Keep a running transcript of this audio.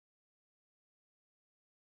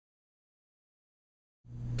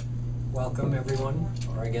Welcome everyone,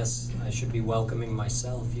 or I guess I should be welcoming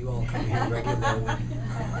myself. You all come here regularly.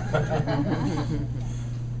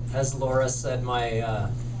 As Laura said, my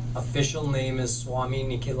official name is Swami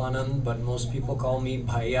Nikhilanand, but most people call me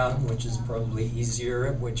Bhaiya, which is probably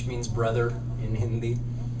easier, which means brother in Hindi.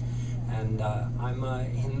 And I'm a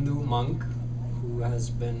Hindu monk who has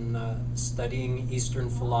been studying Eastern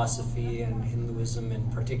philosophy and Hinduism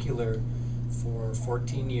in particular for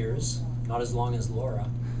 14 years, not as long as Laura.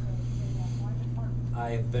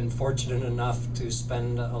 I've been fortunate enough to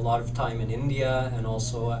spend a lot of time in India and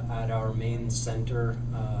also at our main center,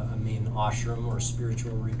 a main ashram or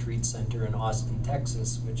spiritual retreat center in Austin,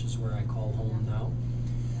 Texas, which is where I call home now.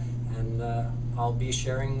 And I'll be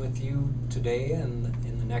sharing with you today and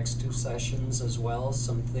in the next two sessions as well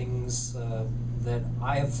some things that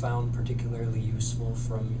I have found particularly useful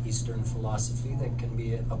from Eastern philosophy that can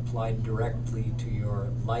be applied directly to your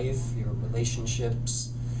life, your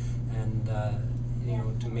relationships, and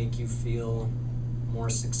to make you feel more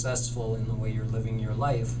successful in the way you're living your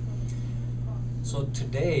life. So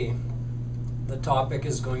today, the topic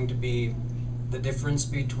is going to be the difference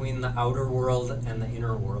between the outer world and the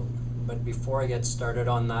inner world. But before I get started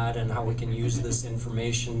on that and how we can use this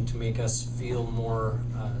information to make us feel more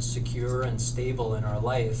secure and stable in our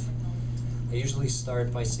life, I usually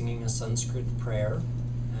start by singing a Sanskrit prayer,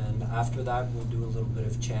 and after that we'll do a little bit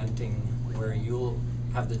of chanting where you'll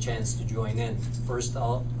have the chance to join in. First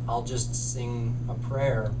I'll just sing a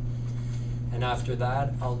prayer, and after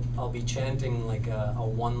that I'll be chanting like a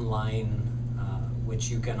one line which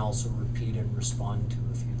you can also repeat and respond to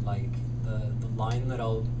if you'd like. The line that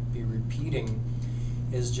I'll be repeating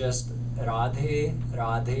is just Radhe,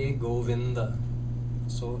 Radhe, Govinda.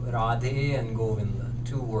 So Radhe and Govinda,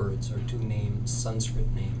 two words or two names,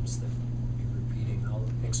 Sanskrit names that I'll be repeating. I'll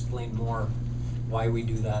explain more why we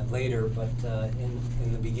do that later, but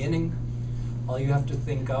in the beginning, all you have to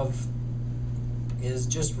think of is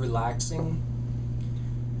just relaxing,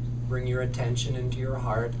 bring your attention into your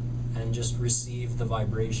heart, and just receive the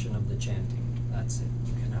vibration of the chanting. That's it.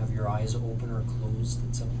 You can have your eyes open or closed,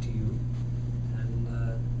 it's up to you. And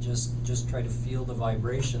just try to feel the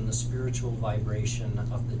vibration, the spiritual vibration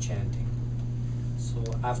of the chanting. So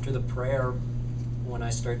after the prayer, when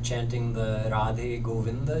I start chanting the Radhe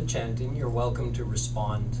Govinda chanting, you're welcome to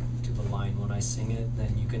respond to the line when I sing it.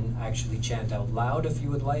 Then you can actually chant out loud if you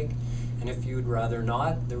would like, and if you would rather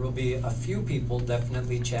not, there will be a few people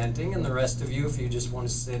definitely chanting, and the rest of you, if you just want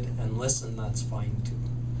to sit and listen, that's fine too.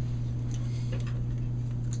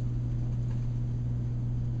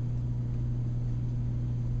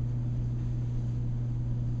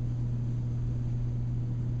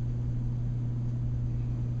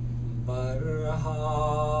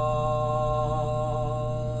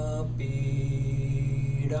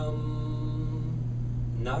 Barha-pīdam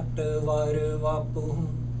natvarvapu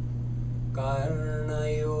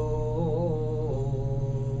karnayo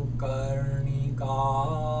karnikaram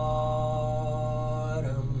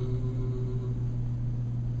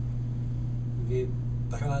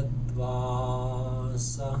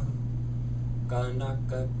vibhradvasa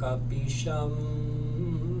kanakakapisham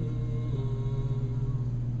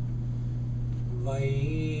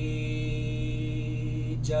Vaijayanti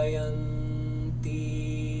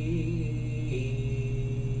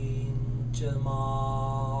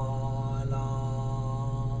Chamala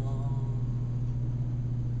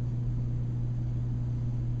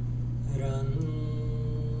Randhran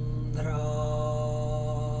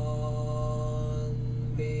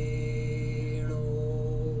Venu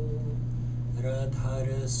Radhar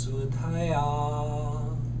Sudhaya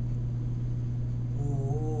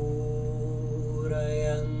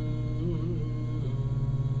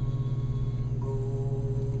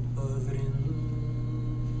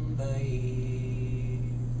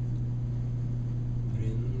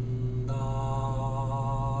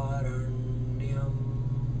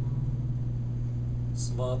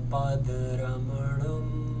Svapadramanam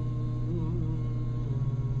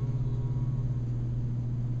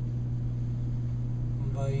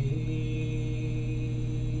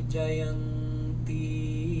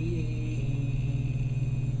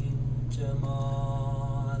Vaijayanti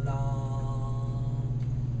Chamala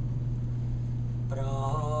Pravishad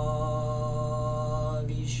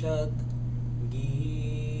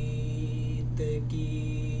Geet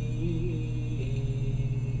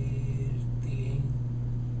Kirti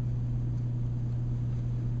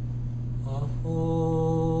Aho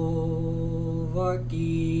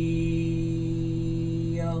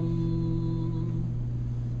Vakiyam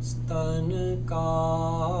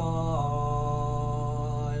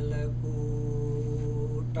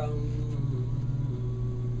Stanakalakutam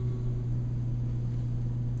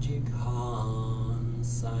Jigha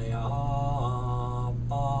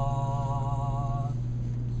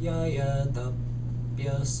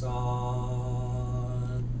Sadhvi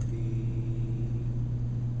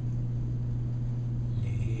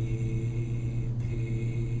लेभे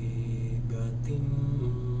गतिं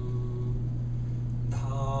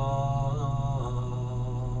धात्र्युचितां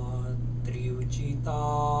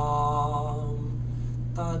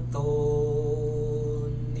ततोऽन्यं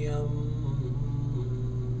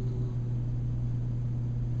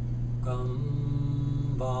कं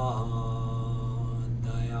वा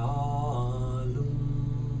दयालुं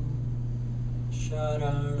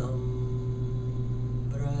शरणं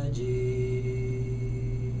व्रजेम।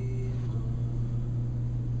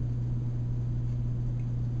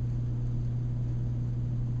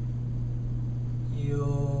 यो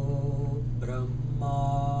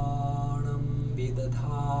ब्रह्माणं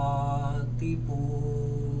विदधाति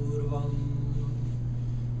पूर्वं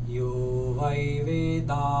यो वै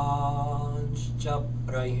वेदांश्च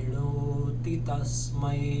प्रहिणोति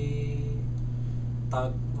तस्मै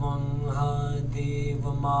तत्त्वं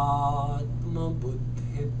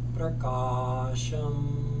देवमात्मबुद्धिप्रकाशम्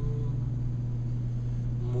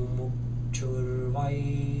मुमुक्षुर्वै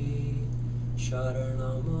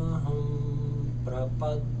शरणमहं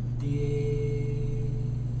प्रपद्ये।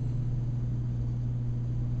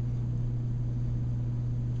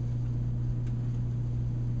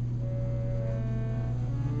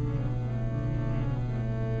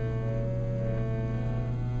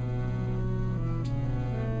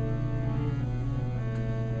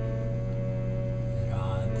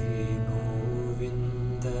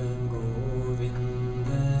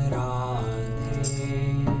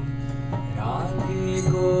 Radhe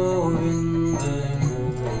Govinda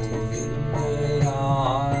Govinda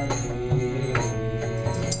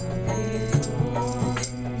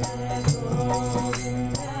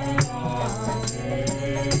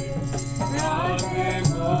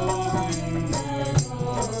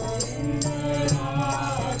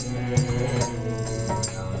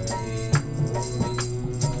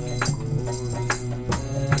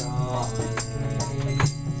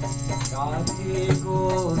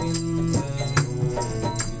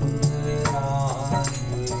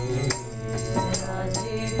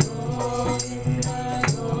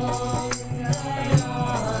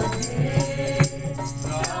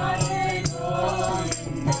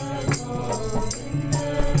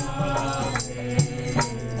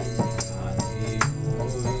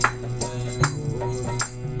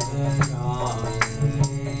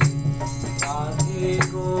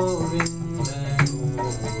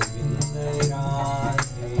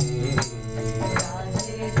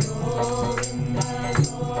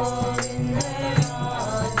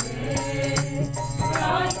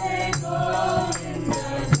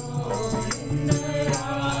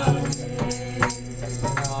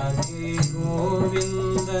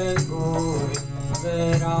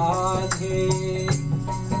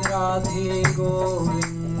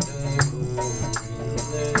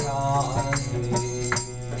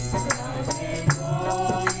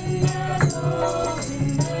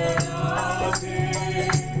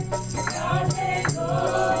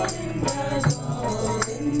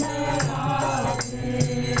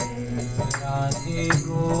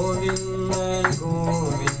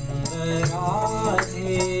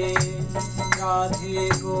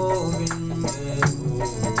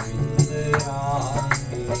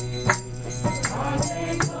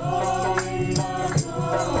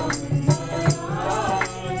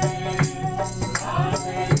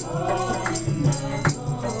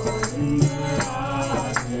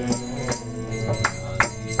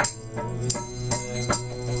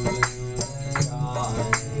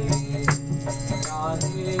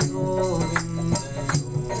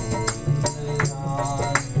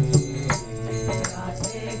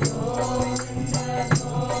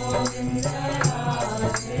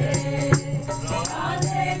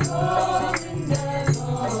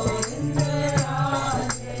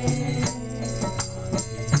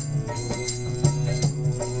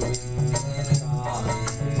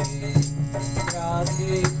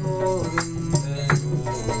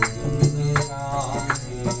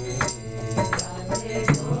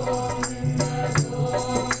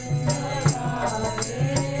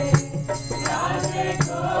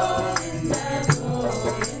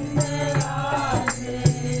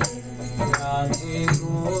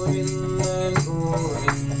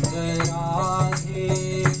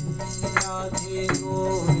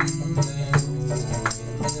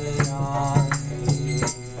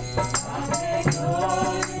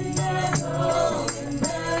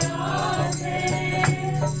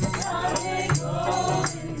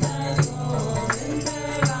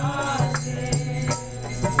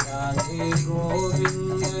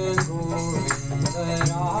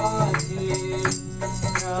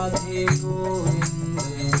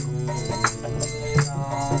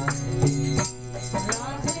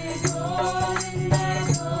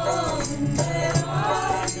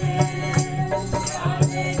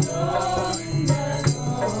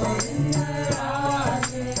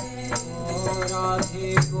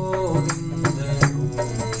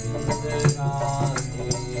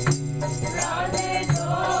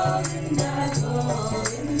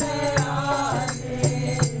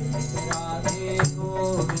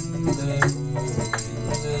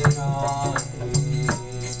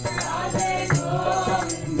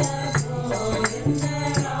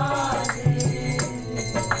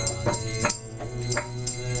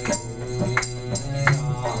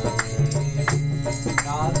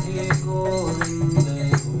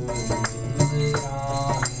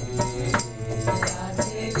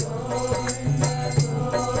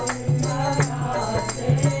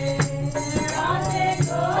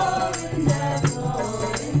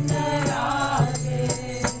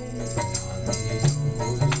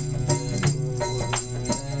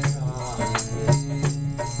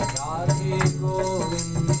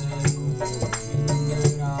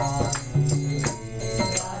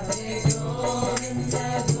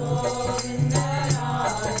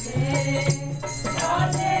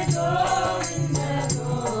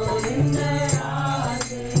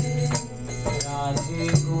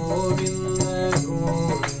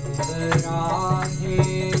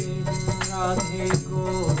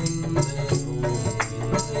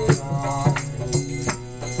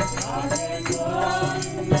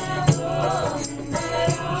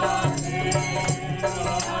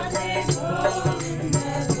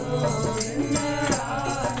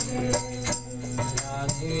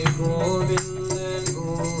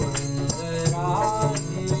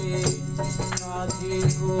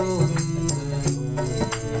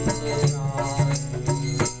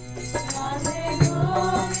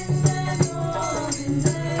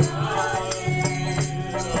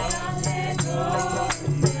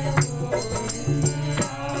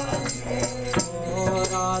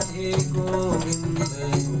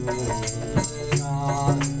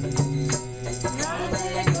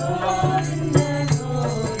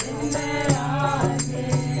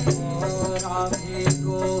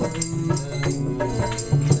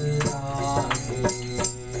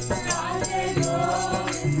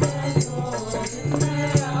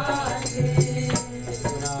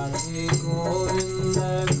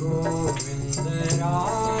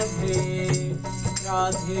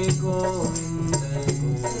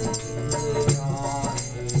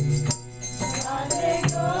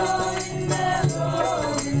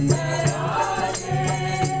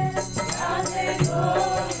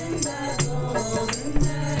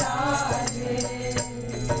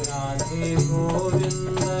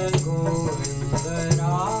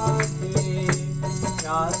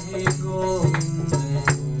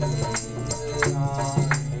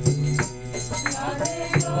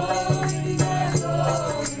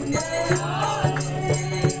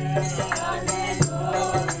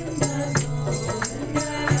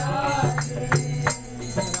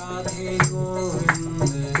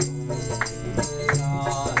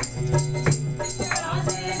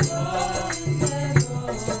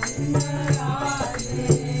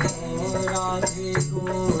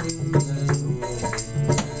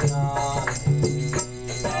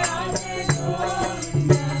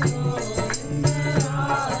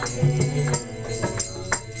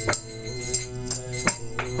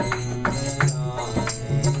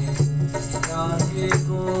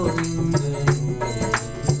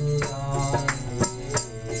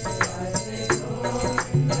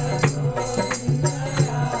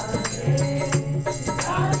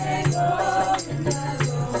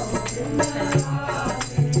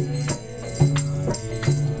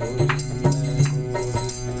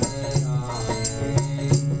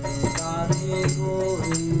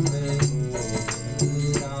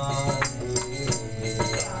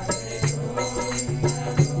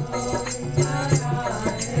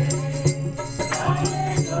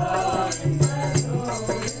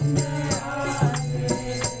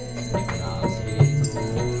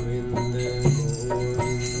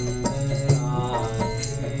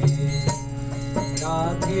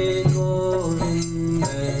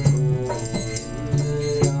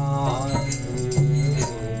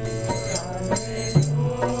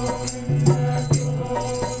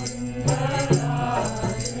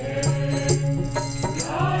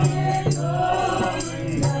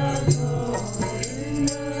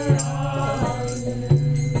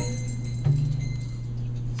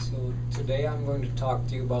Talk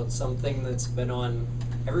to you about something that's been on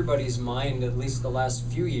everybody's mind at least the last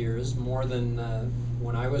few years, more than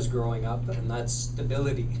when I was growing up, and that's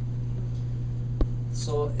stability.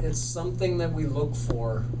 So it's something that we look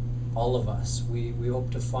for, all of us. We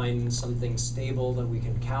hope to find something stable that we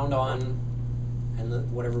can count on, and that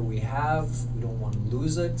whatever we have, we don't want to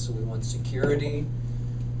lose it, so we want security.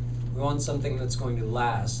 We want something that's going to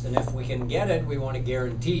last. And if we can get it, we want to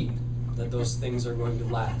guarantee that those things are going to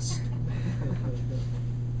last.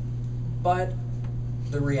 But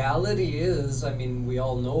the reality is, I mean, we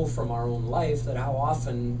all know from our own life that how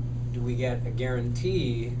often do we get a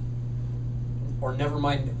guarantee, or never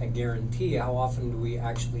mind a guarantee, how often do we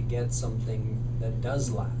actually get something that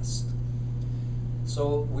does last?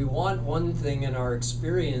 So we want one thing and our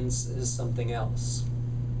experience is something else.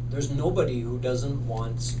 There's nobody who doesn't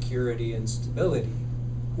want security and stability.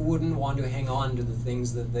 Who wouldn't want to hang on to the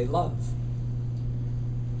things that they love?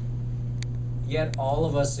 Yet all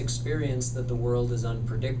of us experience that the world is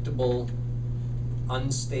unpredictable,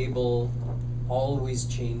 unstable, always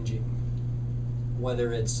changing.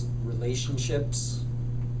 Whether it's relationships,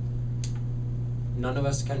 none of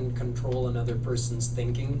us can control another person's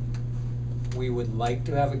thinking. We would like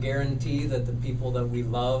to have a guarantee that the people that we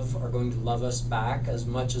love are going to love us back as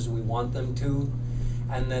much as we want them to,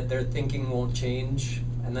 and that their thinking won't change,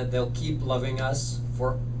 and that they'll keep loving us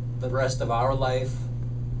for the rest of our life.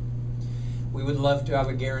 We would love to have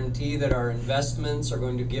a guarantee that our investments are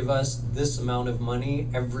going to give us this amount of money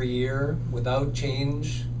every year without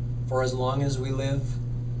change for as long as we live.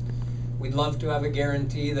 We'd love to have a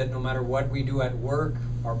guarantee that no matter what we do at work,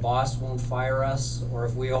 our boss won't fire us, or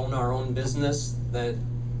if we own our own business, that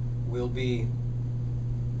we'll be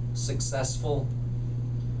successful.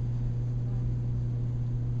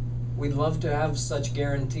 We'd love to have such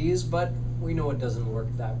guarantees, but we know it doesn't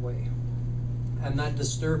work that way. And that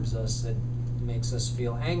disturbs us. It makes us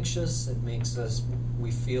feel anxious.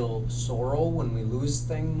 We feel sorrow when we lose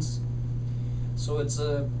things. So it's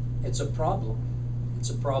a problem. It's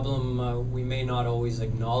a problem we may not always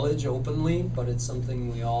acknowledge openly, but it's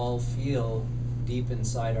something we all feel deep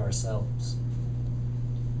inside ourselves.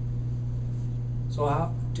 So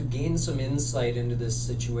how to gain some insight into this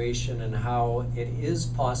situation and how it is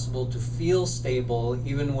possible to feel stable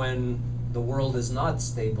even when the world is not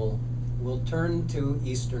stable, we'll turn to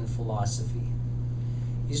Eastern philosophy.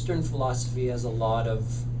 Eastern philosophy has a lot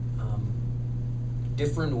of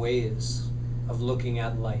different ways of looking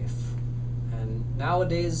at life. And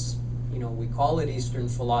nowadays, we call it Eastern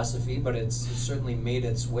philosophy, but it's certainly made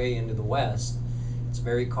its way into the West. It's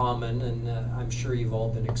very common, and I'm sure you've all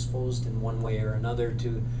been exposed in one way or another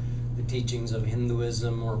to the teachings of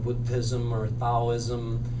Hinduism or Buddhism or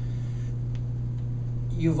Taoism.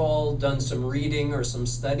 You've all done some reading or some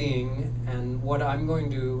studying, and what I'm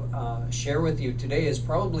going to share with you today is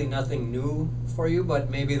probably nothing new for you, but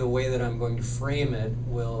maybe the way that I'm going to frame it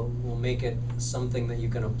will make it something that you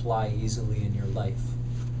can apply easily in your life.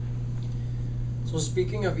 So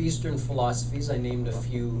speaking of Eastern philosophies, I named a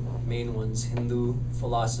few main ones: Hindu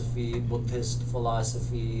philosophy, Buddhist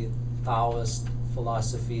philosophy, Taoist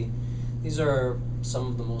philosophy. These are some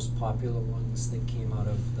of the most popular ones that came out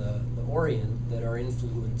of the Orient that are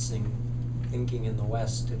influencing thinking in the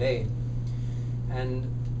West today. And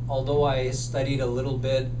although I studied a little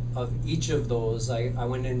bit of each of those, I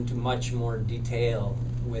went into much more detail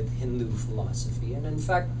with Hindu philosophy. And in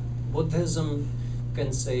fact, Buddhism, you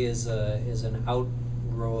can say, is an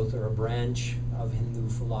outgrowth or a branch of Hindu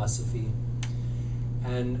philosophy.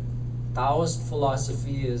 And Taoist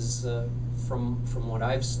philosophy is, from what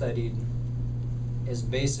I've studied, is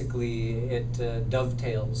basically, it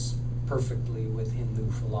dovetails perfectly with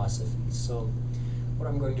Hindu philosophy. So what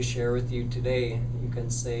I'm going to share with you today, you can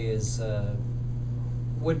say, is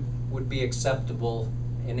would be acceptable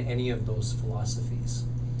in any of those philosophies.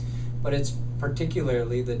 But it's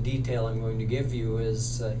particularly, the detail I'm going to give you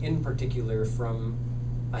is in particular from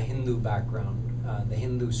a Hindu background. The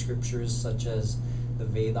Hindu scriptures such as the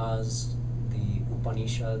Vedas, the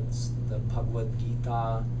Upanishads, the Bhagavad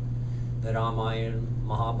Gita, the Ramayana,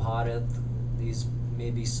 Mahabharata. These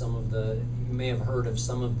may be some of you may have heard of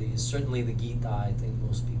some of these. Certainly the Gita, I think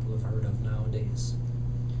most people have heard of nowadays.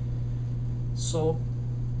 So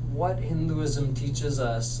what Hinduism teaches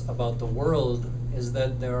us about the world is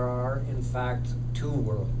that there are, in fact, two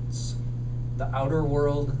worlds: the outer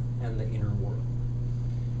world and the inner world.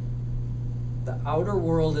 The outer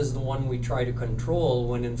world is the one we try to control,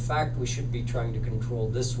 when in fact we should be trying to control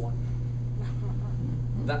this one.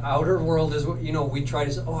 The outer world is, we try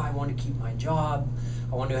to say, oh, I want to keep my job,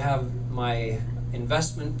 I want to have my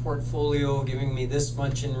investment portfolio giving me this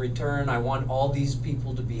much in return, I want all these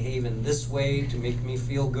people to behave in this way to make me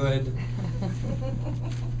feel good.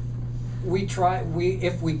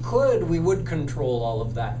 If we could, we would control all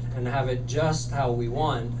of that and have it just how we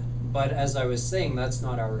want. But as I was saying, that's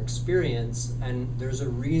not our experience, and there's a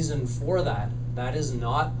reason for that. That is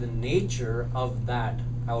not the nature of that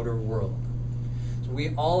outer world. So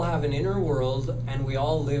we all have an inner world, and we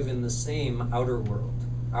all live in the same outer world.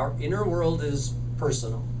 Our inner world is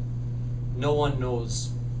personal. No one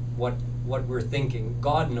knows what we're thinking.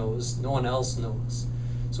 God knows, no one else knows.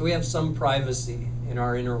 So we have some privacy in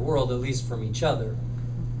our inner world, at least from each other.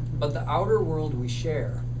 But the outer world we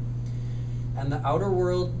share. And the outer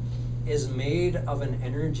world is made of an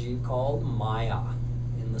energy called Maya.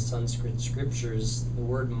 In the Sanskrit scriptures, the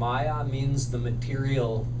word Maya means the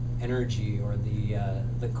material energy or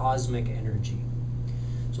the cosmic energy.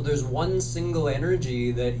 So there's one single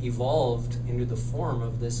energy that evolved into the form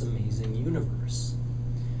of this amazing universe.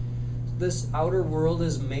 This outer world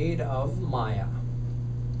is made of Maya.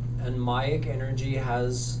 And Mayic energy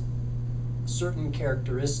has certain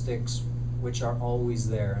characteristics which are always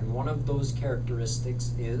there. And one of those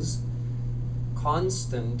characteristics is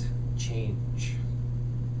constant change.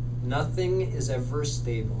 Nothing is ever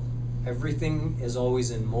stable. Everything is always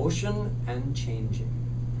in motion and changing.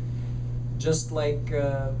 Just like,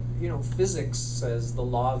 physics says the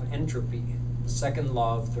law of entropy, the second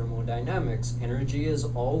law of thermodynamics. Energy is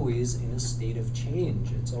always in a state of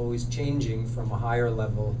change. It's always changing from a higher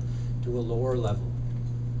level to a lower level.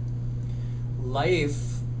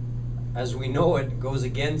 Life, as we know it, goes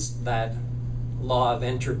against that law of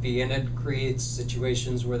entropy, and it creates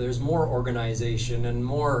situations where there's more organization and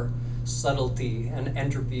more subtlety, and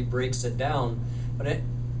entropy breaks it down. But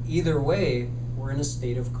either way, we're in a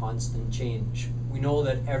state of constant change. We know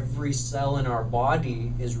that every cell in our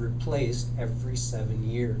body is replaced every 7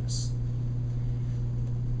 years.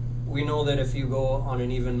 We know that if you go on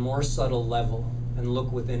an even more subtle level and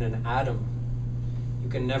look within an atom, you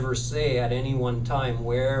can never say at any one time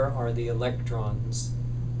where are the electrons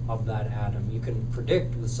of that atom. You can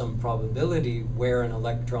predict with some probability where an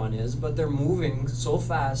electron is, but they're moving so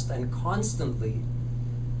fast and constantly.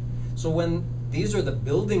 So when these are the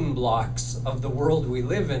building blocks of the world we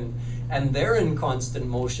live in, and they're in constant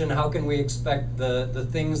motion, how can we expect the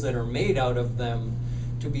things that are made out of them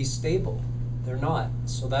to be stable? They're not.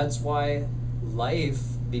 So that's why life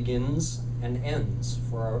begins and ends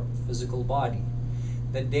for our physical body.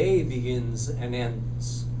 The day begins and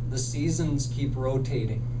ends. The seasons keep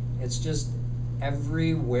rotating. It's just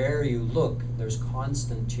everywhere you look, there's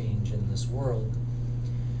constant change in this world.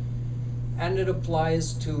 And it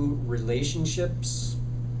applies to relationships,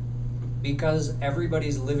 because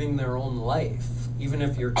everybody's living their own life, even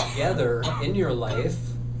if you're together in your life.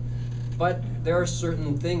 But there are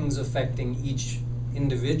certain things affecting each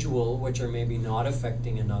individual which are maybe not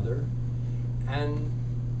affecting another. And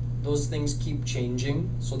those things keep changing,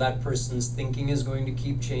 so that person's thinking is going to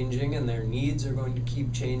keep changing and their needs are going to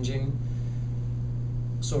keep changing.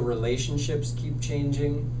 So relationships keep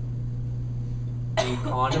changing. The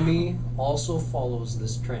economy also follows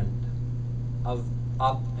this trend of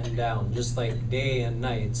up and down, just like day and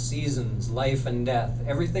night, seasons, life and death.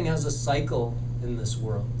 Everything has a cycle in this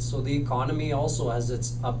world. So the economy also has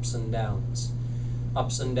its ups and downs.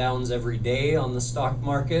 Ups and downs every day on the stock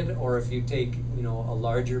market, or if you take, a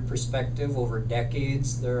larger perspective over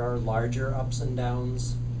decades, there are larger ups and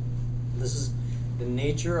downs. This is the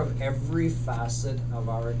nature of every facet of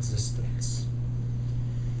our existence.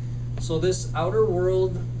 So this outer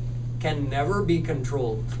world can never be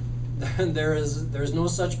controlled. There's no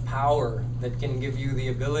such power that can give you the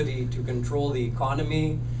ability to control the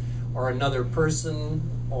economy or another person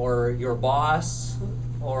or your boss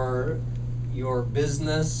or your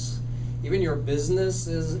business. Even your business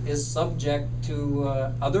is subject to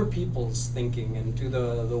other people's thinking and to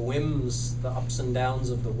the whims, the ups and downs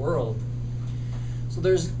of the world. So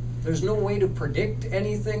there's no way to predict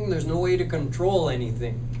anything. There's no way to control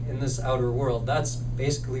anything in this outer world. That's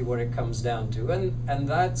basically what it comes down to. And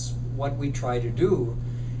that's what we try to do.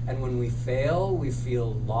 And when we fail, we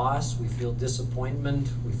feel loss, we feel disappointment,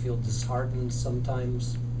 we feel disheartened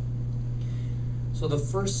sometimes. So the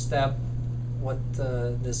first step, what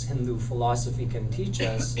this Hindu philosophy can teach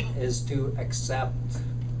us, is to accept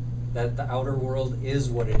that the outer world is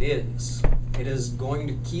what it is. It is going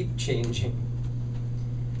to keep changing.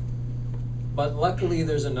 But luckily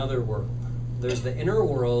there's another world. There's the inner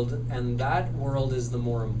world, and that world is the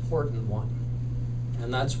more important one.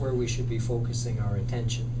 And that's where we should be focusing our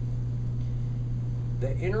attention.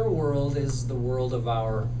 The inner world is the world of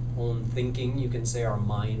our own thinking. You can say our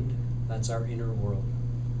mind. That's our inner world.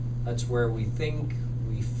 That's where we think,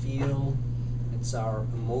 we feel. It's our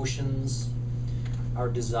emotions, our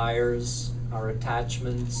desires, our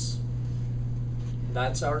attachments.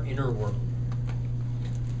 That's our inner world.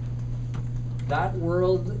 That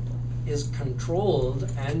world is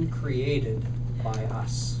controlled and created by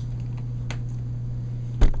us.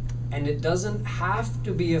 And it doesn't have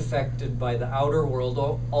to be affected by the outer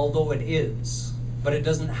world, although it is. But it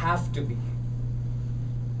doesn't have to be.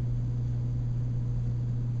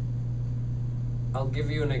 I'll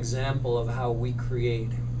give you an example of how we create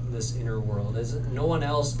this inner world. No one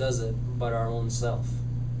else does it but our own self.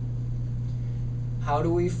 How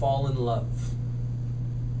do we fall in love?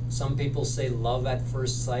 Some people say love at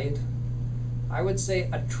first sight. I would say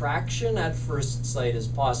attraction at first sight is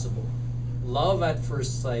possible. Love at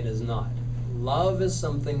first sight is not. Love is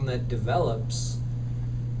something that develops.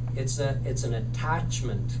 It's an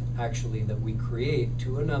attachment, actually, that we create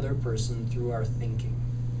to another person through our thinking.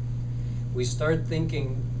 We start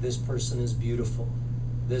thinking, this person is beautiful.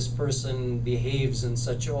 This person behaves in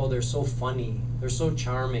such, oh, they're so funny. They're so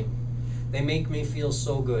charming. They make me feel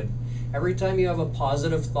so good. Every time you have a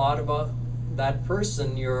positive thought about that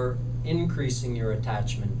person, you're increasing your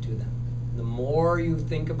attachment to them. The more you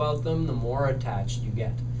think about them, the more attached you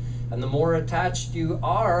get. And the more attached you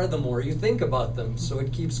are, the more you think about them. So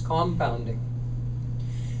it keeps compounding.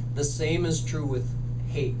 The same is true with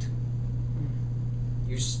hate.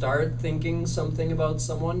 You start thinking something about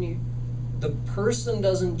someone, the person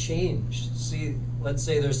doesn't change. See, let's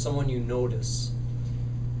say there's someone you notice.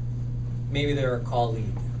 Maybe they're a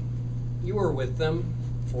colleague. You were with them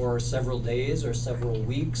for several days or several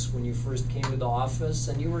weeks when you first came to the office,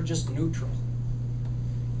 and you were just neutral.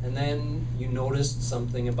 And then you noticed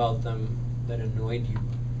something about them that annoyed you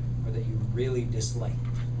or that you really disliked.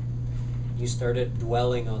 You started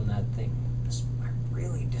dwelling on that thing. I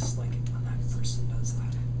really dislike it when that person does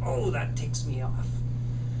that. Oh, that ticks me off.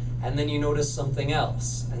 And then you notice something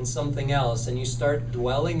else, and you start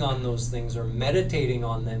dwelling on those things, or meditating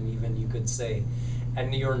on them even, you could say.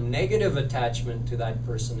 And your negative attachment to that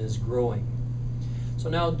person is growing. So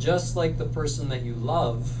now, just like the person that you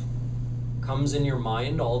love comes in your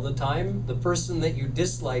mind all the time, the person that you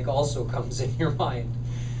dislike also comes in your mind.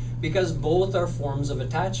 Because both are forms of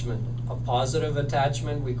attachment. A positive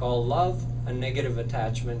attachment we call love, a negative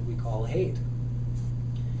attachment we call hate.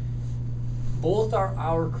 Both are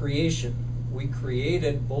our creation. We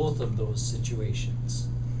created both of those situations.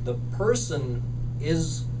 The person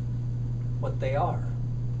is what they are.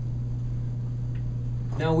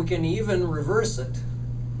 Now we can even reverse it.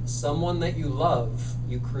 Someone that you love,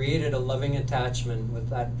 you created a loving attachment with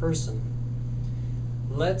that person.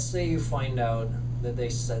 Let's say you find out that they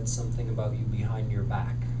said something about you behind your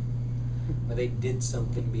back, or they did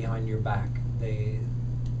something behind your back. They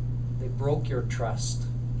broke your trust.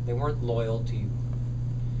 They weren't loyal to you.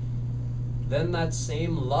 Then that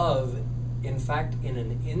same love, in fact, in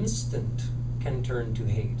an instant, can turn to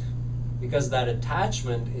hate. Because that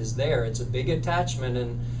attachment is there. It's a big attachment,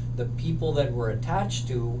 and the people that we're attached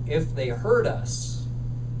to, if they hurt us,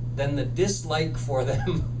 then the dislike for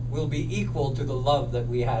them will be equal to the love that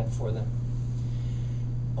we had for them.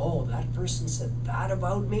 Oh, that person said that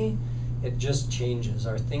about me? It just changes.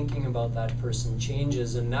 Our thinking about that person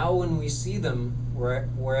changes. And now when we see them,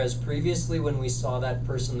 whereas previously when we saw that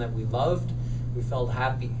person that we loved, we felt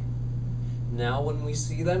happy. Now when we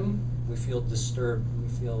see them, we feel disturbed. We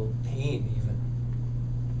feel pain even.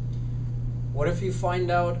 What if you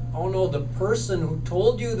find out, oh no, the person who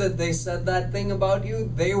told you that they said that thing about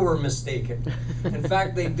you, they were mistaken. In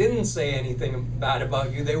fact, they didn't say anything bad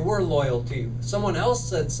about you. They were loyal to you. Someone else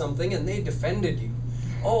said something and they defended you.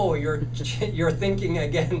 Oh, your thinking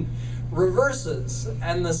again reverses,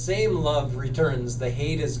 and the same love returns. The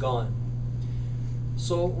hate is gone.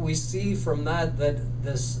 So we see from that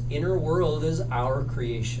this inner world is our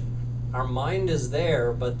creation. Our mind is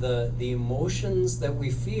there, but the emotions that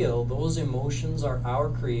we feel, those emotions are our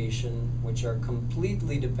creation, which are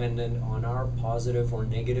completely dependent on our positive or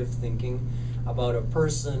negative thinking about a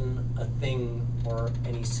person, a thing, or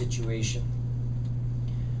any situation.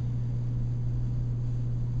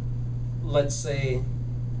 Let's say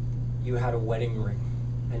you had a wedding ring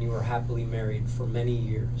and you were happily married for many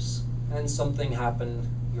years, and something happened,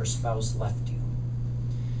 your spouse left you.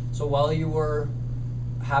 So while you were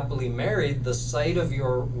happily married, the sight of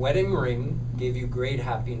your wedding ring gave you great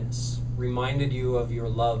happiness, reminded you of your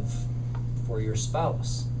love for your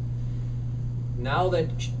spouse. Now that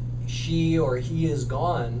she or he is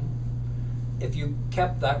gone, if you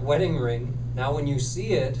kept that wedding ring, now when you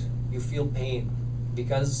see it, you feel pain,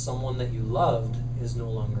 because someone that you loved is no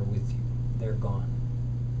longer with you. They're gone.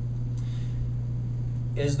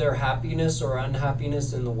 Is there happiness or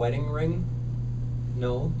unhappiness in the wedding ring?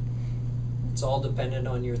 No. It's all dependent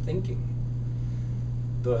on your thinking.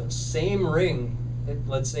 The same ring,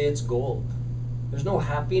 let's say it's gold. There's no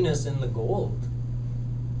happiness in the gold.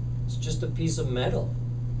 It's just a piece of metal.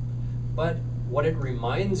 But what it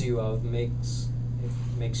reminds you of makes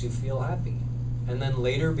you feel happy. And then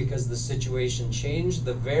later, because the situation changed,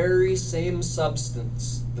 the very same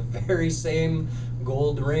substance, the very same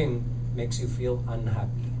gold ring makes you feel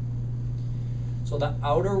unhappy. So the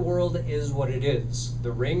outer world is what it is.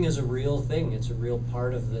 The ring is a real thing. It's a real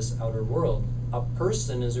part of this outer world. A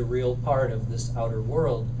person is a real part of this outer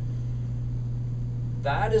world.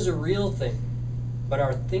 That is a real thing. But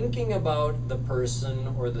our thinking about the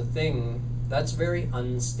person or the thing, that's very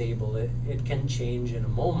unstable. It can change in a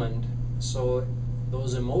moment. So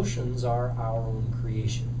those emotions are our own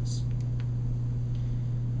creations.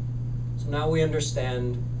 So now we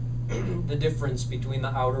understand the difference between the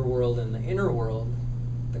outer world and the inner world.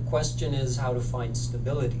 The question is how to find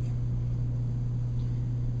stability.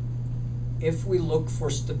 If we look for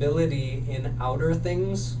stability in outer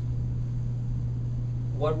things,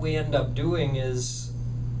 what we end up doing is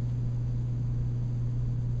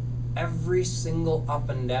every single up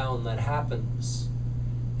and down that happens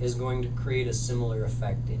is going to create a similar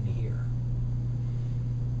effect in here.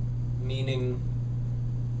 Meaning,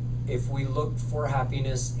 if we look for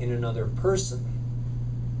happiness in another person,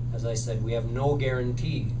 as I said, we have no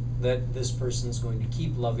guarantee that this person's going to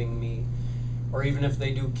keep loving me, or even if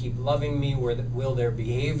they do keep loving me, will their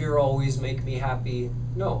behavior always make me happy?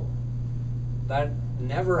 No. That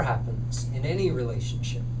never happens in any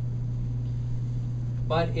relationship.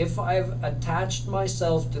 But if I've attached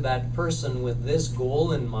myself to that person with this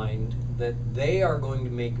goal in mind, that they are going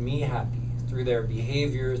to make me happy through their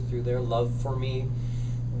behavior, through their love for me,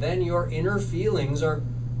 then your inner feelings are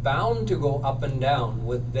bound to go up and down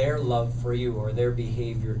with their love for you or their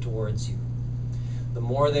behavior towards you. The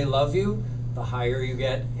more they love you, the higher you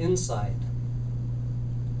get inside.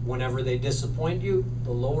 Whenever they disappoint you,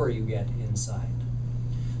 the lower you get inside.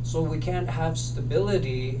 So we can't have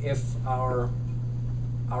stability if our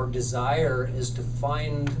desire is to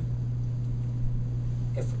find,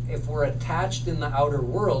 if we're attached in the outer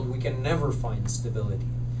world, we can never find stability.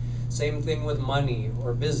 Same thing with money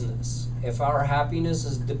or business. If our happiness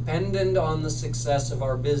is dependent on the success of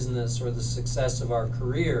our business or the success of our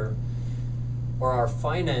career or our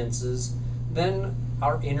finances, then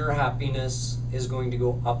our inner happiness is going to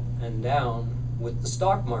go up and down with the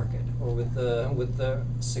stock market or with the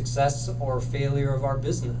success or failure of our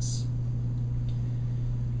business.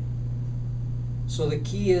 So the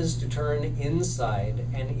key is to turn inside,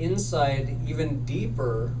 and inside even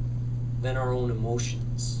deeper than our own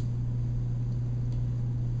emotions.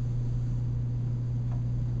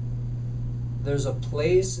 There's a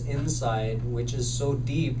place inside which is so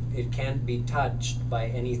deep it can't be touched by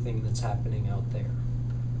anything that's happening out there.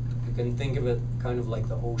 You can think of it kind of like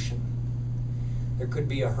the ocean. There could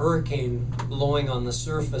be a hurricane blowing on the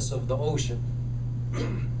surface of the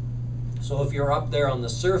ocean. So if you're up there on the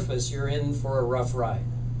surface, you're in for a rough ride.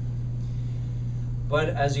 But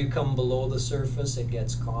as you come below the surface, it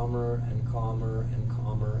gets calmer and calmer and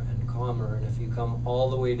calmer and calmer. And if you come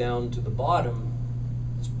all the way down to the bottom,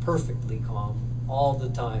 it's perfectly calm all the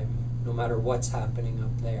time, no matter what's happening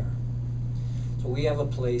up there. So we have a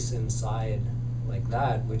place inside like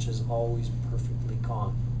that, which is always perfectly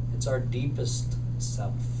calm. It's our deepest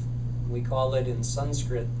self. We call it in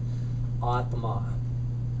Sanskrit, Atma,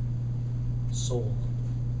 soul.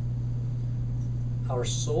 Our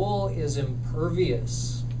soul is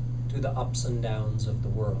impervious to the ups and downs of the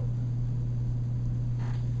world.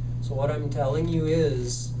 So what I'm telling you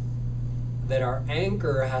is that our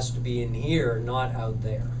anchor has to be in here, not out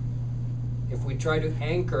there. If we try to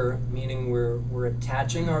anchor, meaning we're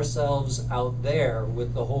attaching ourselves out there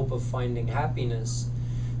with the hope of finding happiness,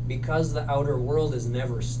 because the outer world is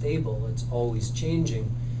never stable, it's always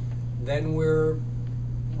changing, then we're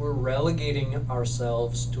relegating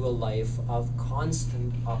ourselves to a life of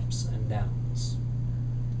constant ups and downs.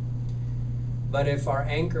 But if our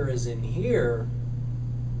anchor is in here,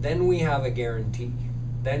 then we have a guarantee.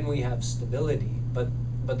 Then we have stability. But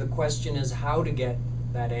the question is how to get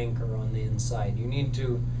that anchor on the inside. You need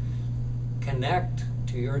to connect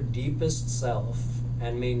to your deepest self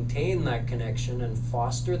and maintain that connection and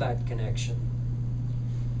foster that connection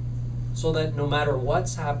so that no matter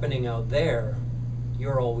what's happening out there,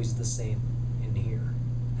 you're always the same in here.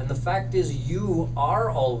 And the fact is, you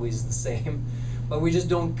are always the same, but we just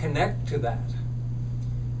don't connect to that.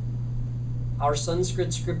 Our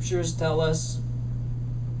Sanskrit scriptures tell us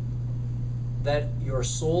that your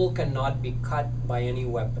soul cannot be cut by any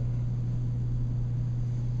weapon.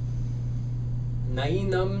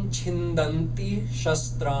 Nainam chindanti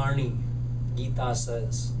shastrani, Gita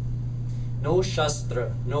says. No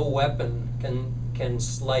shastra, no weapon can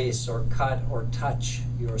slice or cut or touch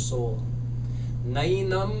your soul.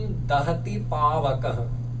 Nainam dahati pavakah.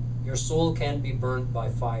 Your soul can't be burnt by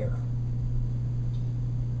fire.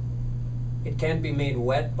 It can't be made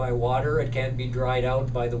wet by water. It can't be dried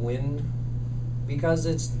out by the wind, because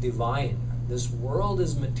it's divine. This world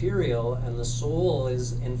is material, and the soul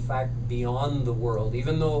is in fact beyond the world.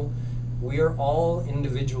 Even though we are all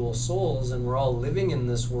individual souls and we're all living in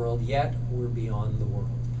this world, yet we're beyond the world.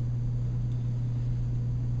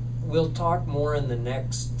 We'll talk more in the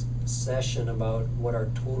next session about what our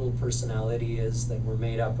total personality is, that we're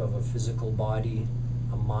made up of a physical body,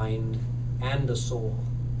 a mind, and a soul.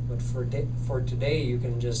 But for today, you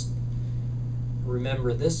can just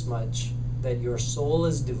remember this much, that your soul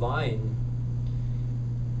is divine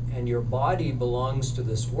and your body belongs to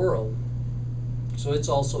this world. So it's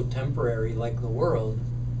also temporary like the world,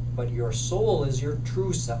 but your soul is your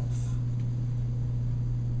true self.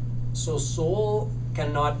 So soul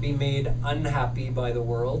cannot be made unhappy by the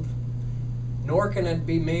world, nor can it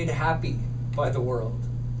be made happy by the world.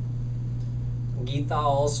 Gita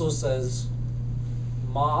also says,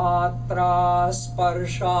 Matra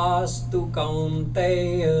sparshastu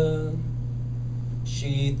kaunteya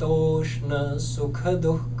shitoshna sukha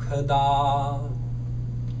dukkhada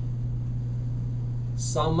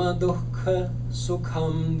samadukha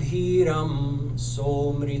sukham dhiram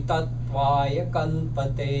somritatvaya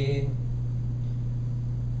kalpate.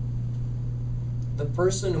 The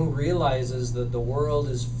person who realizes that the world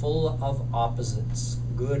is full of opposites,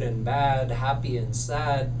 good and bad, happy and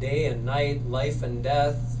sad, day and night, life and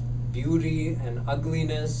death, beauty and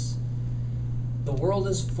ugliness. The world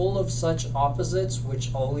is full of such opposites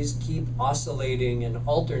which always keep oscillating and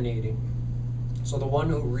alternating. So the one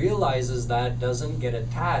who realizes that doesn't get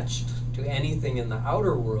attached to anything in the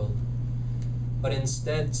outer world, but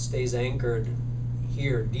instead stays anchored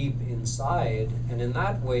here deep inside, and in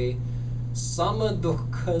that way,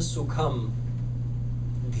 samadukha sukham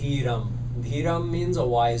dhiram. Dhiram means a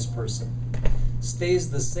wise person. Stays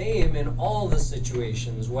the same in all the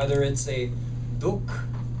situations, whether it's a dukh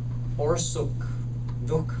or sukh.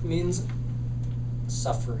 Dukh means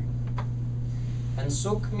suffering, and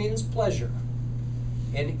sukh means pleasure.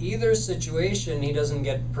 In either situation, he doesn't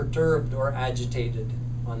get perturbed or agitated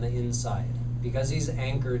on the inside because he's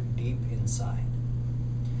anchored deep inside.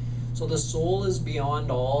 So the soul is beyond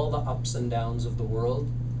all the ups and downs of the world.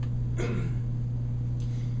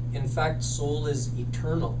 In fact, soul is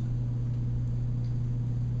eternal.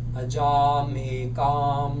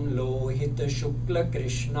 Ajamekam lohita shukla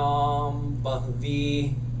krishnam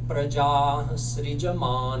bahvi prajah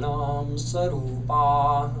srijamanam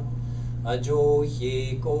sarupa ajo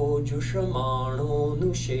hyeko jushamano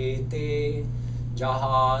nushete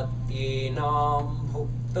jahatyenam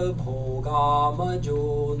bhukta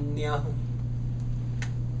bhogamajonyah.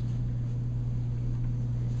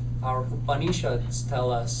 Our Upanishads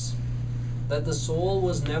tell us that the soul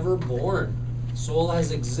was never born. Soul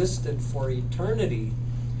has existed for eternity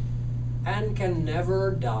and can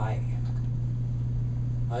never die.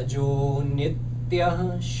 Ajo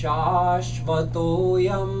nityah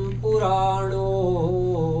shashvatoyam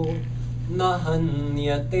purano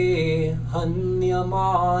nahanyate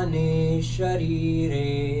hanyamane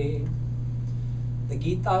sharire. The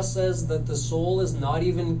Gita says that the soul is not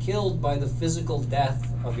even killed by the physical death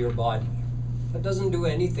of your body. That doesn't do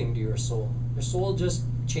anything to your soul. Your soul just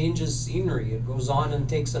changes scenery. It goes on and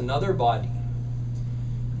takes another body.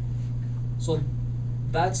 So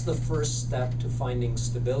that's the first step to finding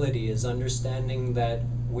stability, is understanding that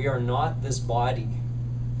we are not this body.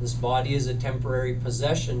 This body is a temporary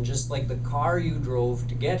possession, just like the car you drove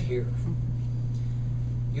to get here.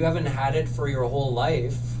 You haven't had it for your whole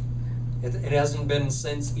life. It hasn't been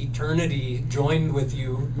since eternity joined with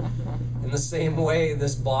you. In the same way,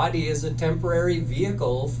 this body is a temporary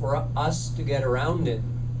vehicle for us to get around in,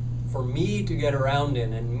 for me to get around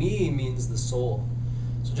in, and me means the soul.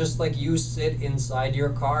 So just like you sit inside your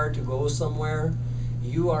car to go somewhere,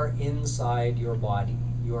 you are inside your body.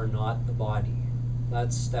 You are not the body.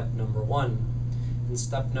 That's step number one. And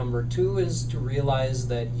step number two is to realize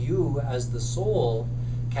that you, as the soul,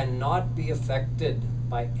 cannot be affected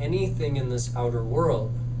by anything in this outer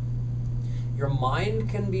world. Your mind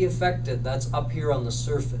can be affected, that's up here on the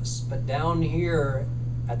surface, but down here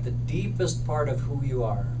at the deepest part of who you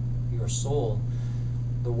are, your soul,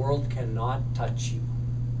 the world cannot touch you.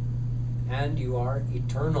 And you are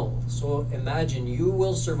eternal. So imagine you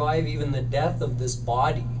will survive even the death of this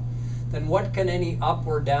body. Then what can any up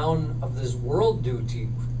or down of this world do to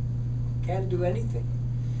you? Can't do anything.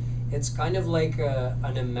 It's kind of like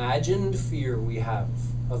an imagined fear we have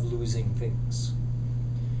of losing things.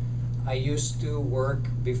 I used to work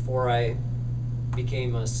before I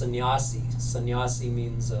became a sannyasi. Sannyasi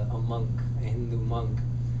means a monk, a Hindu monk.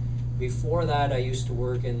 Before that, I used to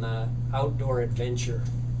work in the outdoor adventure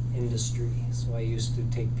industry. So I used to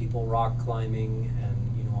take people rock climbing and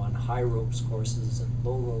on high ropes courses and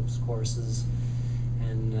low ropes courses.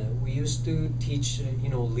 And we used to teach,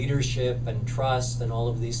 leadership and trust and all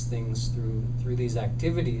of these things through these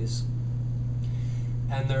activities.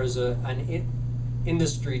 And there's an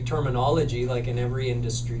industry terminology, like in every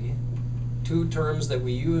industry. Two terms that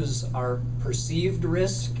we use are perceived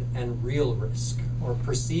risk and real risk, or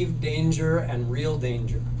perceived danger and real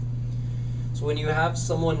danger. So when you have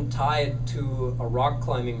someone tied to a rock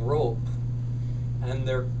climbing rope and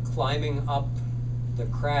they're climbing up the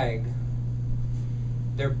crag,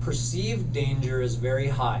 their perceived danger is very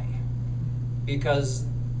high because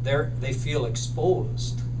they feel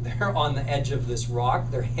exposed. They're on the edge of this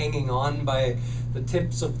rock, they're hanging on by the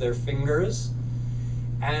tips of their fingers,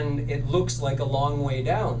 and it looks like a long way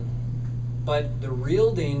down. But the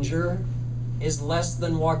real danger is less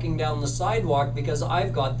than walking down the sidewalk because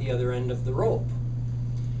I've got the other end of the rope.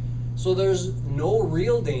 So there's no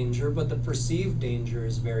real danger, but the perceived danger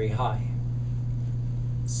is very high.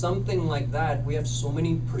 Something like that, we have so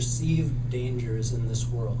many perceived dangers in this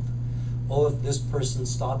world. Oh, if this person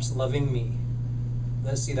stops loving me,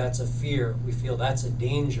 let's see, that's a fear. We feel that's a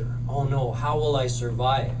danger. Oh no, how will I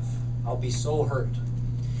survive? I'll be so hurt.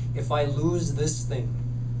 If I lose this thing,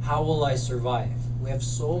 how will I survive? We have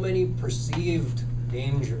so many perceived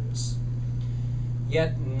dangers,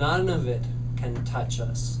 yet none of it can touch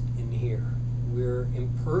us in here. We're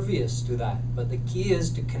impervious to that. But the key is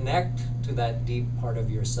to connect to that deep part of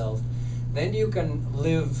yourself. Then you can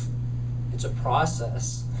live, it's a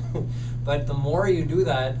process, but the more you do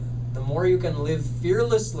that, the more you can live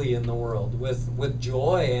fearlessly in the world with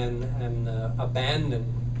joy and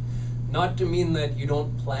abandon. Not to mean that you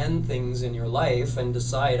don't plan things in your life and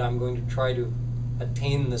decide, I'm going to try to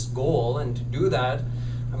attain this goal, and to do that,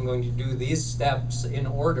 I'm going to do these steps in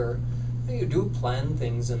order. You do plan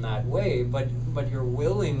things in that way, but you're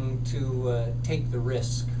willing to take the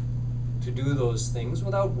risk to do those things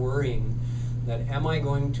without worrying that, am I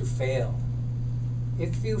going to fail?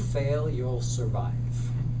 If you fail, you'll survive.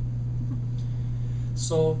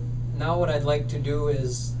 So now what I'd like to do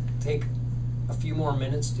is take a few more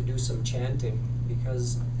minutes to do some chanting,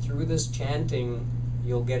 because through this chanting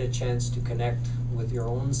you'll get a chance to connect with your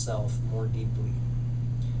own self more deeply.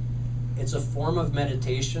 It's a form of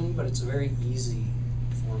meditation, but it's a very easy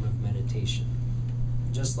form of meditation.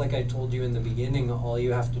 Just like I told you in the beginning, all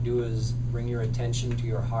you have to do is bring your attention to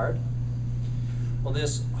your heart. Well,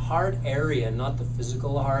 this heart area, not the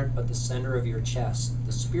physical heart, but the center of your chest,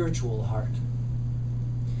 the spiritual heart,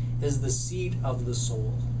 is the seat of the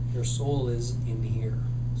soul. Your soul is in here.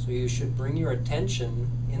 So you should bring your attention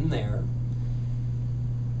in there.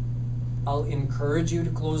 I'll encourage you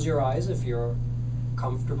to close your eyes if you're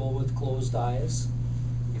comfortable with closed eyes.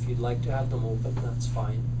 If you'd like to have them open, that's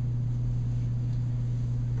fine.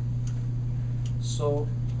 So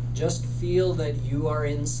just feel that you are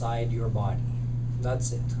inside your body.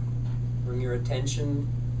 That's it. Bring your attention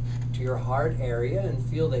to your heart area and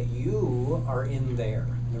feel that you are in there.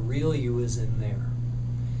 The real you is in there.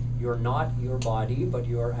 You're not your body, but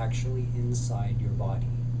you are actually inside your body.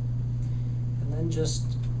 And then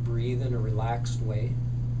just breathe in a relaxed way.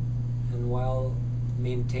 And while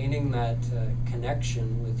maintaining that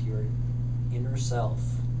connection with your inner self,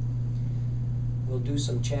 we'll do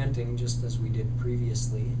some chanting just as we did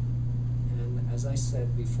previously. And as I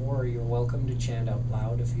said before, you're welcome to chant out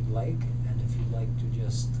loud if you'd like, and if you'd like to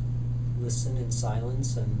just listen in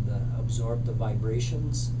silence and absorb the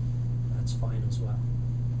vibrations, that's fine as well.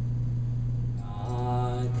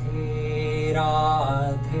 Radhe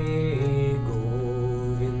Radhe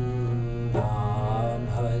Govinda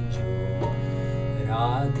Bhajo,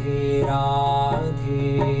 Radhe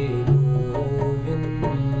Radhe Govinda,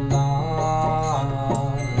 Radhe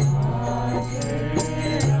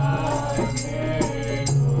Radhe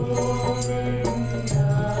Govinda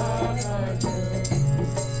Bhajo,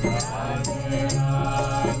 Radhe Radhe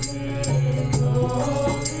Govinda.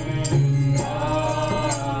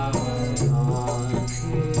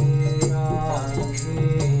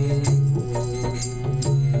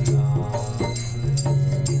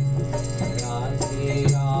 Radhe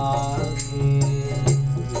Radhe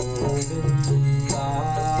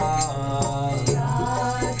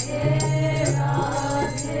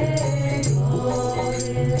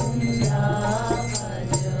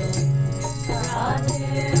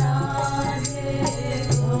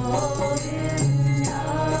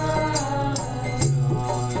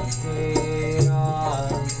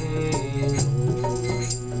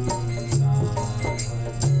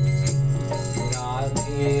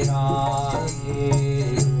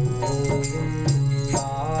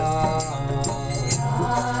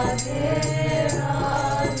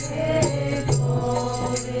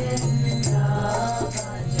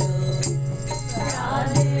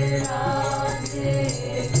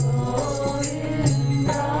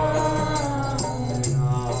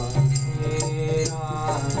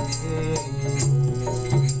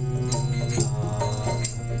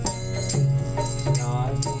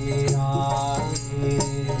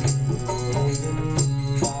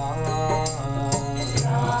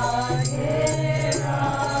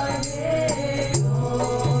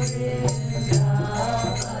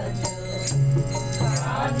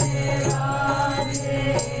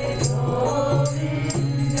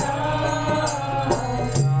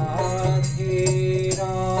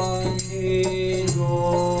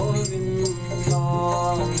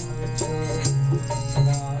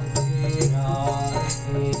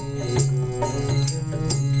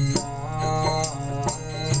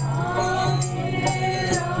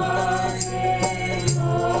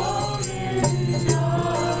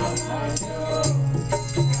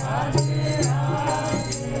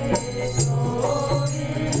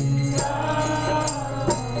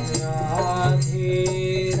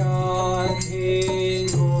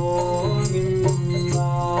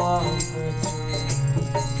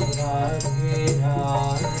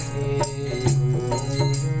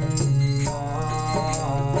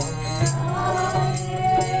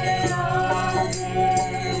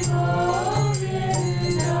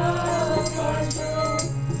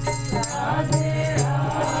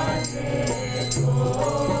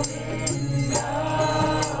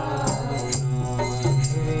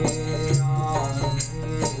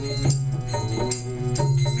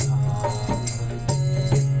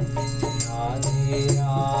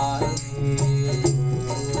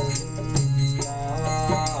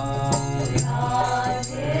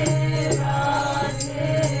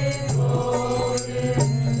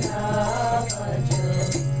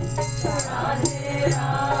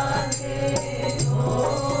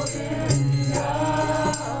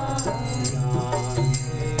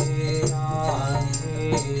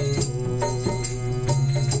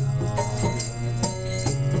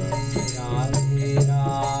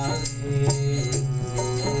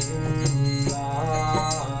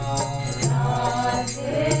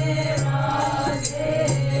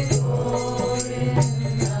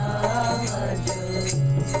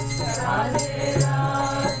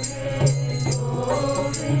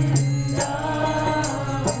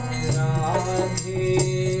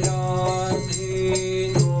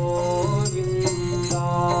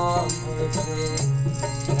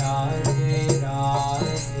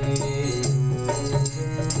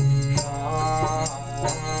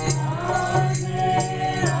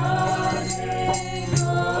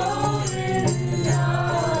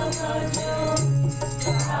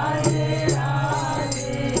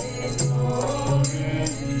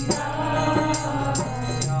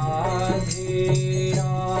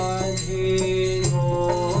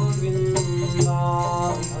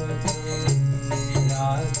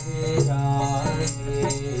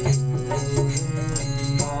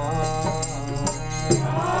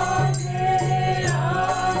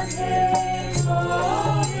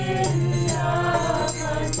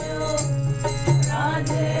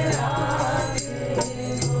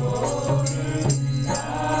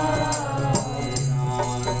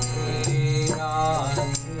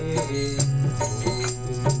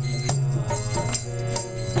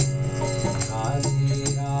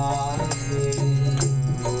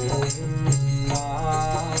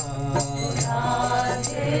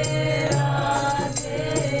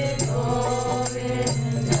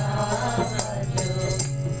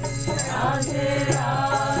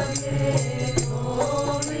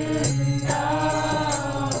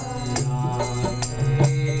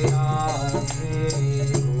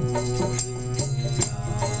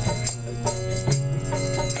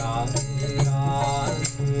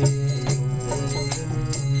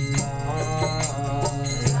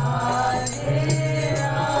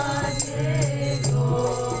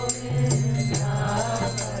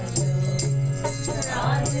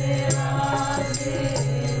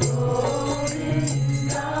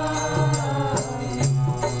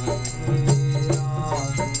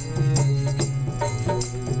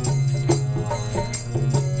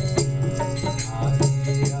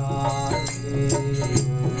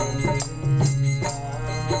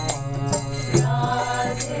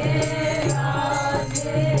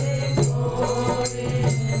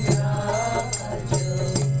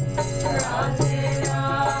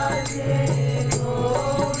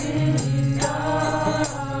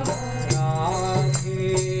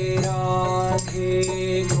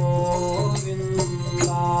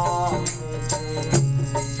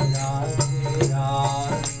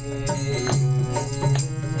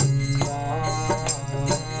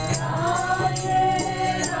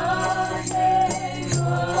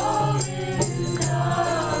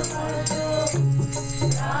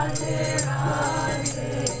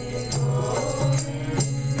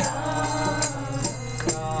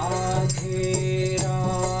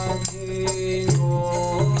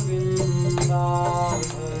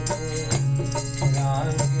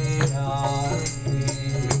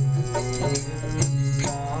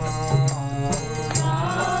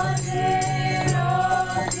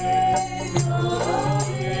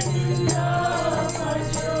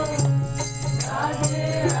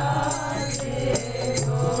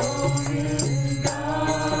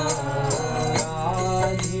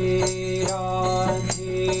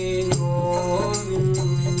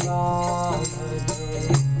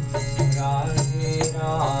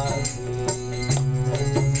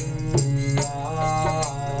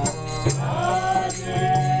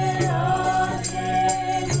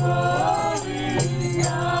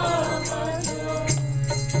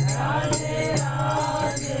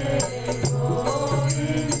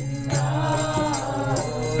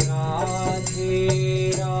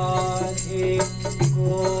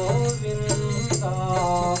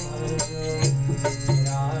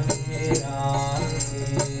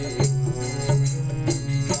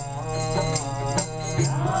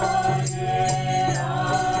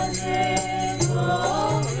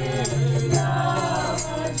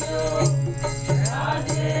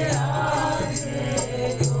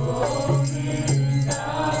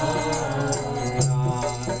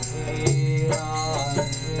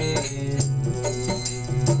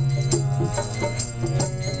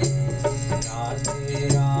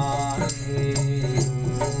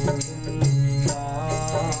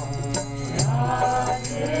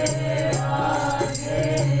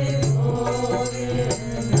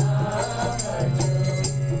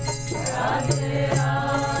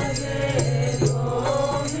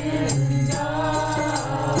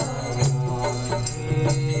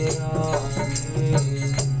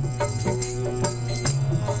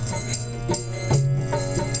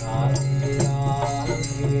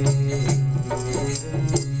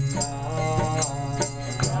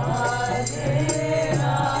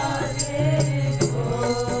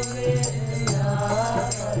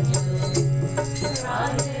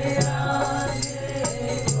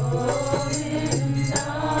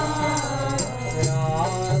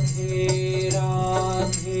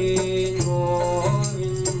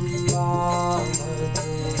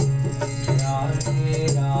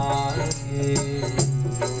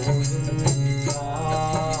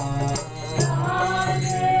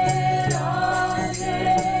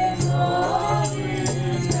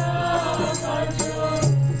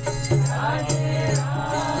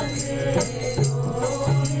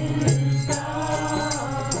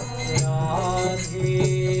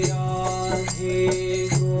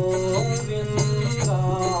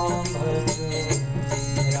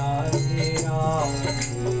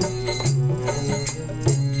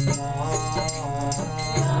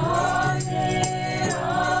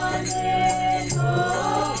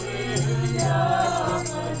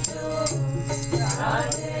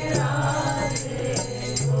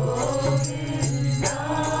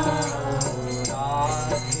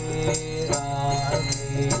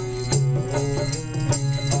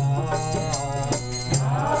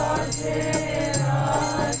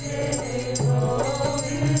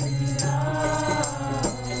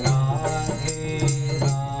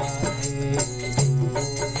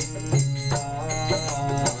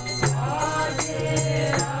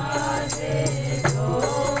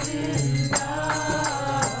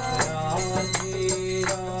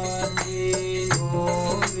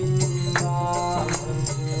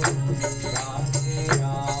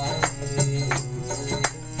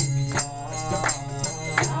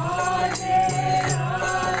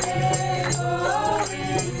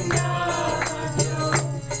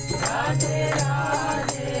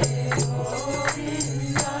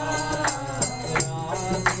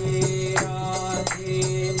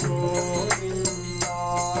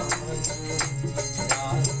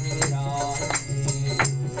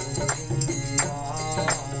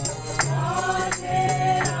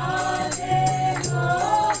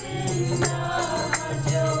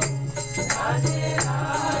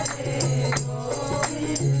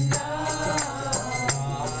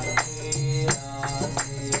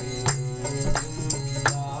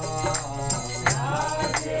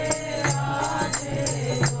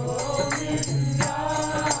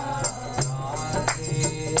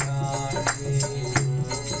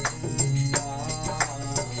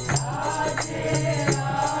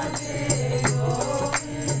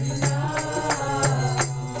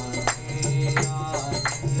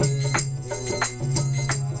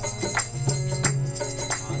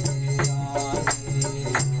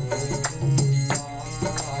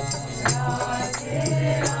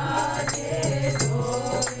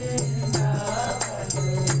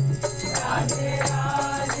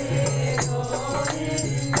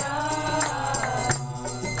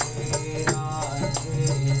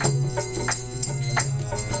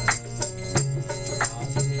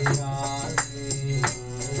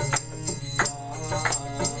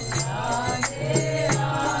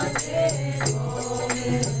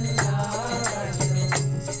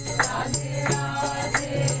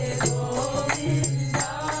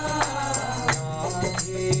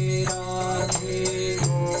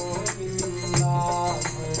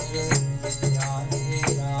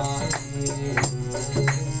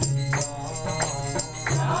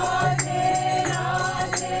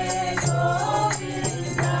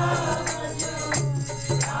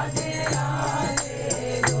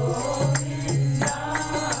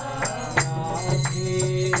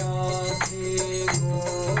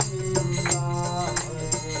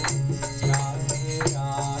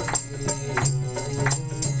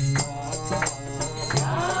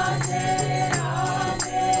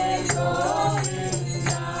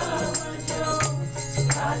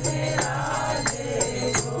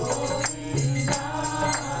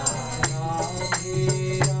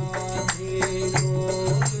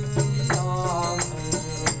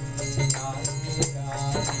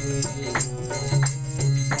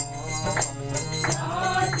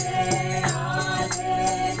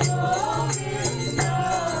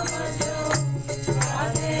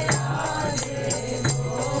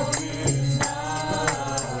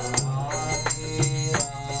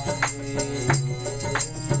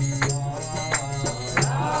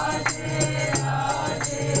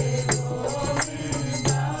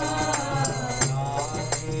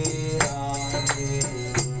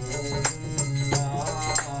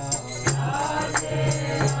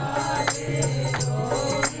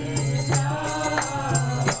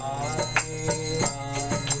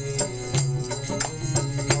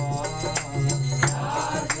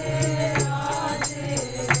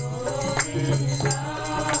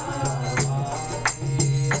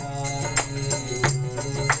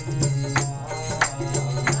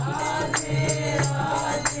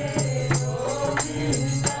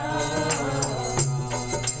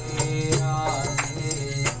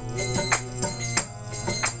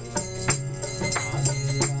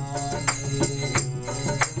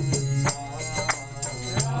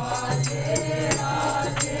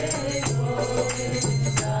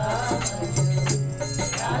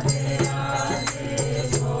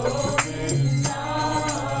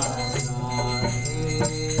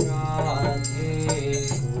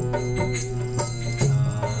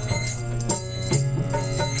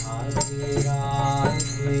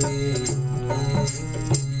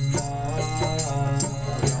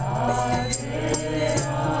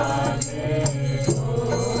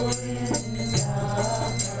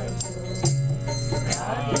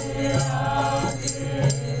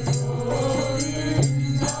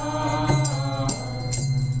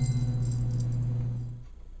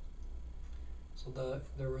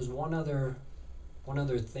one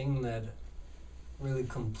other thing that really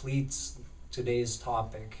completes today's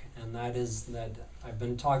topic, and that is that I've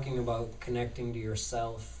been talking about connecting to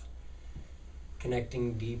yourself,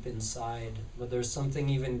 connecting deep inside, but there's something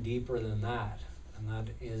even deeper than that, and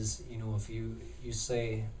that is, if you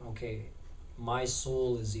say, okay, my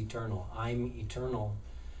soul is eternal, I'm eternal,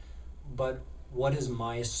 but what is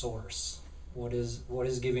my source? What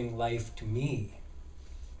is giving life to me?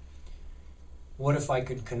 What if I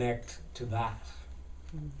could connect to that?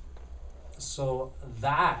 So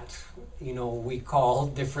that, we call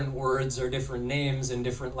different words or different names in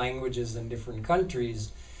different languages and different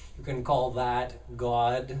countries. You can call that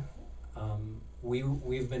God.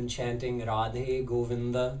 We've been chanting Radha,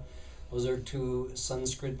 Govinda. Those are two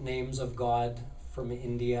Sanskrit names of God from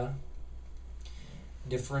India.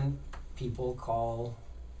 Different people call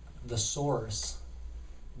the source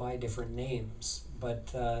by different names,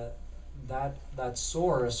 but that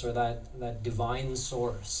source, or that divine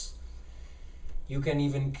source, you can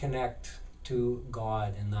even connect to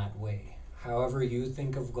God in that way. However you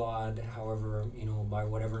think of God, however, by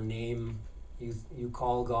whatever name you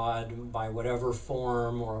call God, by whatever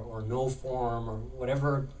form or no form, or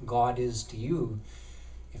whatever God is to you,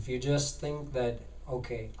 if you just think that,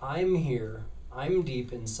 okay, I'm here, I'm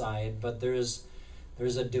deep inside, but there's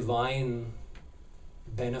a divine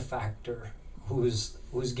benefactor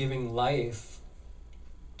who's giving life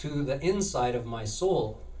to the inside of my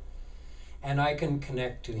soul, and I can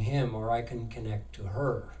connect to him, or I can connect to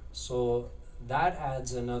her. So that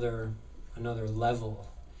adds another level.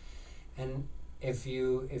 And if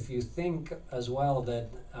you think as well that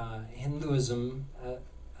Hinduism,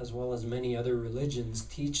 as well as many other religions,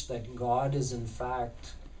 teach that God is in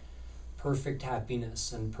fact perfect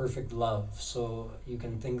happiness and perfect love. So you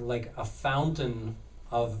can think like a fountain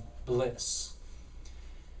of bliss.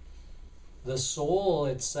 The soul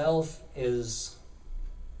itself is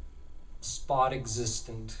spot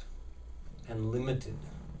existent and limited,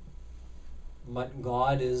 but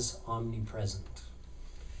God is omnipresent,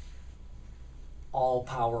 all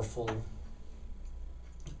powerful,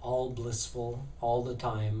 all blissful, all the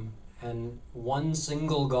time, and one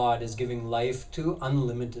single God is giving life to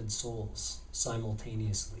unlimited souls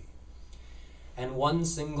simultaneously. And one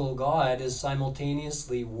single God is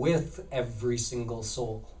simultaneously with every single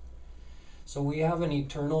soul. So we have an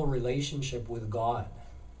eternal relationship with God.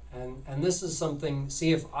 And this is something,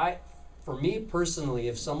 for me personally,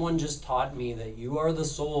 if someone just taught me that you are the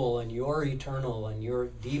soul and you're eternal and you're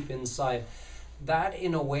deep inside, that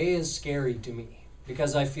in a way is scary to me,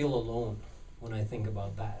 because I feel alone when I think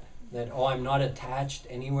about that. That, I'm not attached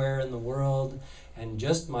anywhere in the world and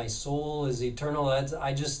just my soul is eternal.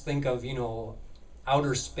 I just think of,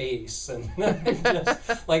 outer space and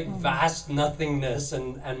just like vast nothingness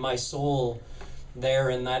and my soul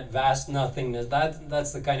there in that vast nothingness.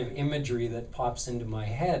 That's the kind of imagery that pops into my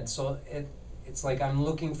head. So it's like I'm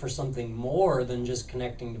looking for something more than just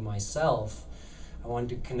connecting to myself. I want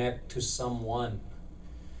to connect to someone.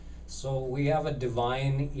 So we have a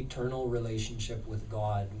divine, eternal relationship with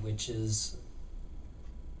God, which is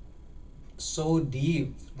so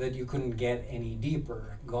deep that you couldn't get any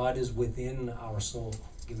deeper. God is within our soul,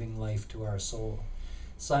 giving life to our soul.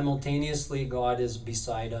 Simultaneously, God is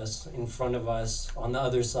beside us, in front of us, on the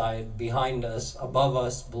other side, behind us, above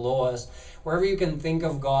us, below us. Wherever you can think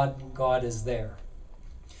of God, God is there.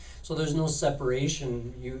 So there's no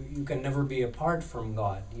separation. You can never be apart from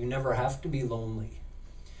God. You never have to be lonely.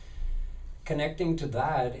 Connecting to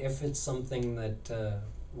that, if it's something that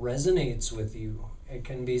resonates with you, it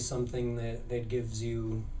can be something that gives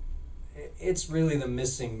you, it's really the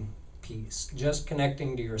missing piece. Just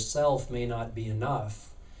connecting to yourself may not be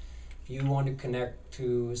enough. You want to connect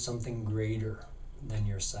to something greater than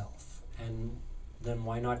yourself. And then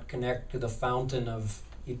why not connect to the fountain of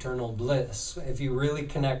eternal bliss? If you really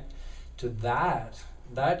connect to that,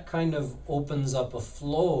 that kind of opens up a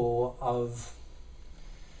flow of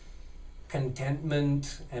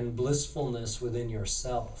contentment and blissfulness within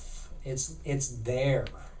yourself. It's there.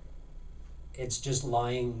 It's just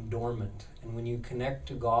lying dormant. And when you connect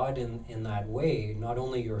to God in that way, not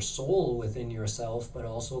only your soul within yourself, but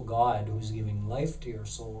also God who's giving life to your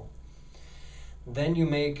soul, then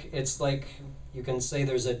it's like, you can say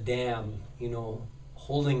there's a dam,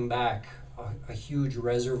 holding back a huge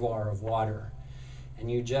reservoir of water.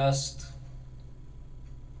 And you just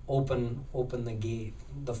open the gate,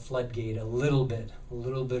 the floodgate a little bit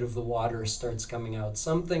of the water starts coming out.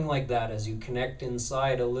 Something like that. As you connect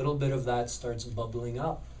inside, a little bit of that starts bubbling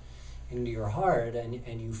up into your heart,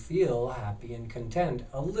 and you feel happy and content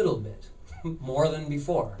a little bit, more than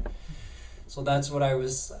before. So that's what I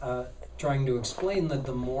was trying to explain that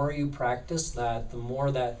the more you practice that, the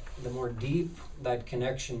more deep that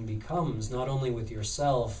connection becomes, not only with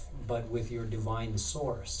yourself, but with your divine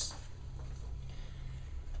source.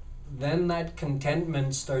 Then that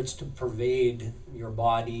contentment starts to pervade your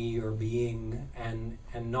body, your being, and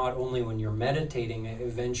not only when you're meditating,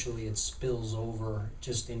 eventually it spills over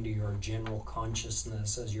just into your general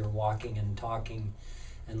consciousness as you're walking and talking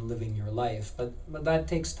and living your life. But that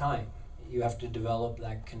takes time. You have to develop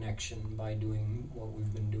that connection by doing what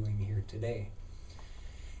we've been doing here today.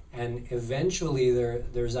 And eventually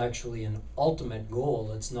there's actually an ultimate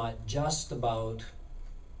goal. It's not just about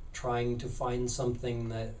trying to find something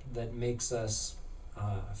that makes us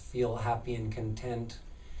feel happy and content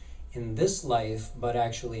in this life, but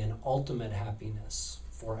actually an ultimate happiness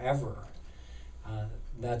forever.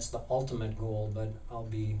 That's the ultimate goal, but I'll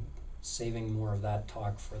be saving more of that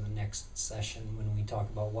talk for the next session when we talk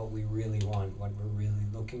about what we really want, what we're really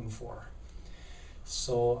looking for.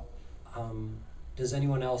 So, does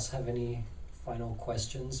anyone else have any final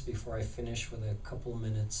questions before I finish with a couple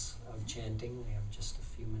minutes of chanting? We have just a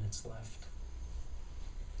few minutes left.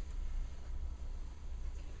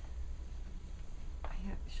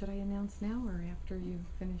 Should I announce now or after you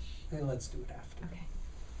finish? Hey, let's do it after. Okay.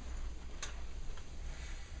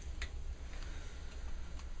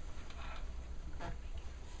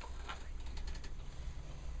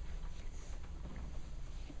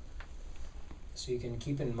 So you can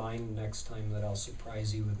keep in mind next time that I'll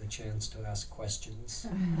surprise you with a chance to ask questions.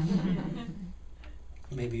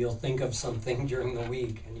 Maybe you'll think of something during the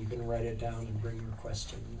week and you can write it down and bring your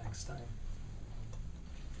question next time.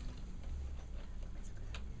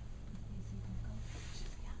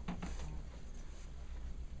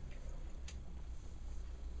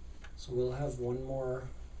 So we'll have one more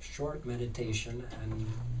short meditation, and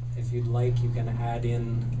if you'd like, you can add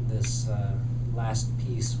in this last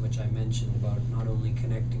piece which I mentioned about not only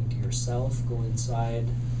connecting to yourself, go inside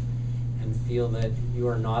and feel that you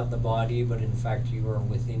are not the body, but in fact you are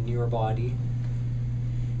within your body.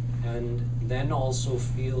 And then also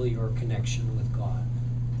feel your connection with God.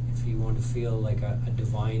 If you want to feel like a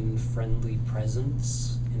divine friendly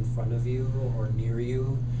presence in front of you or near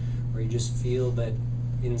you, or you just feel that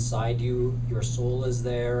inside you, your soul is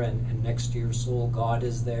there, and next to your soul, God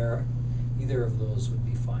is there, either of those would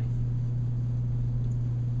be fine.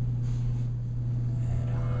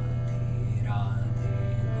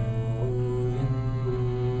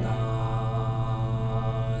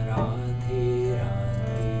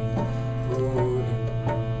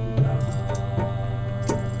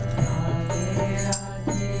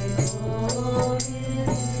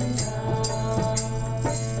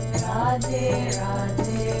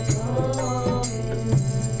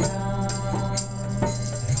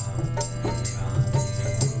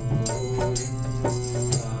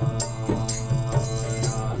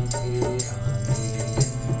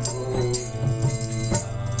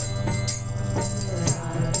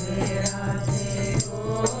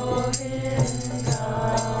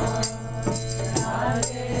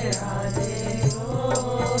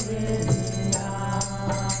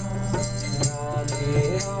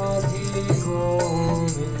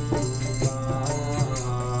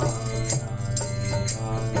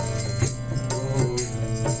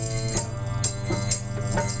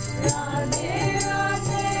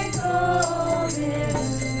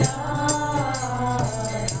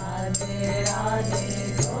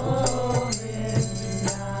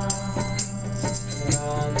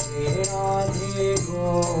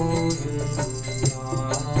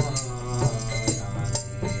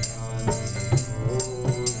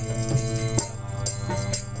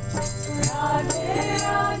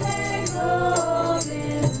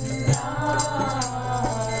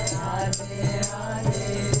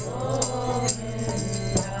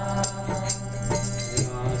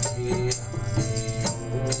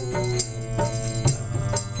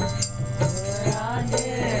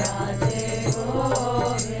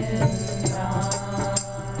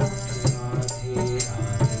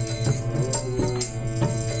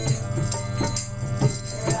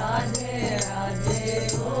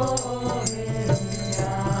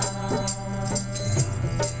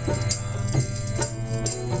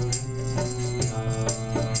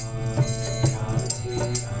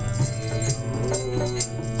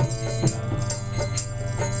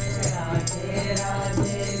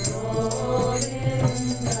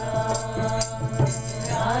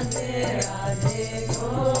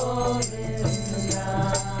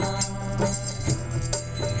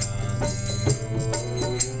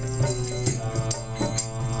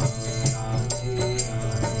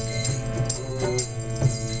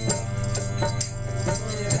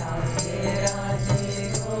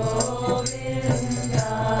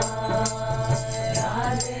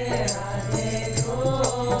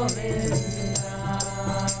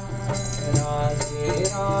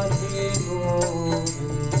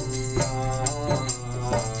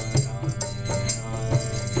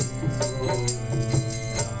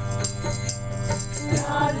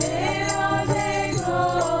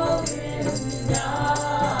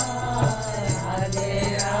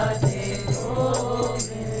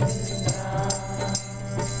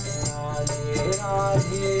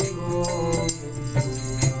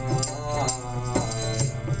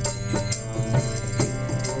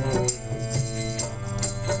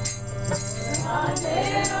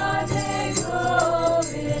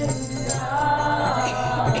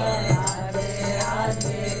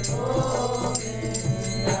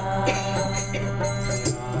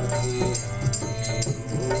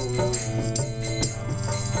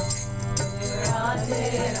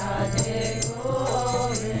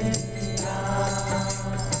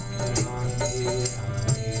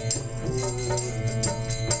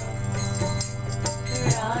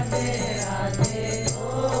 Radhe Radhe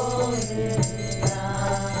Govinda.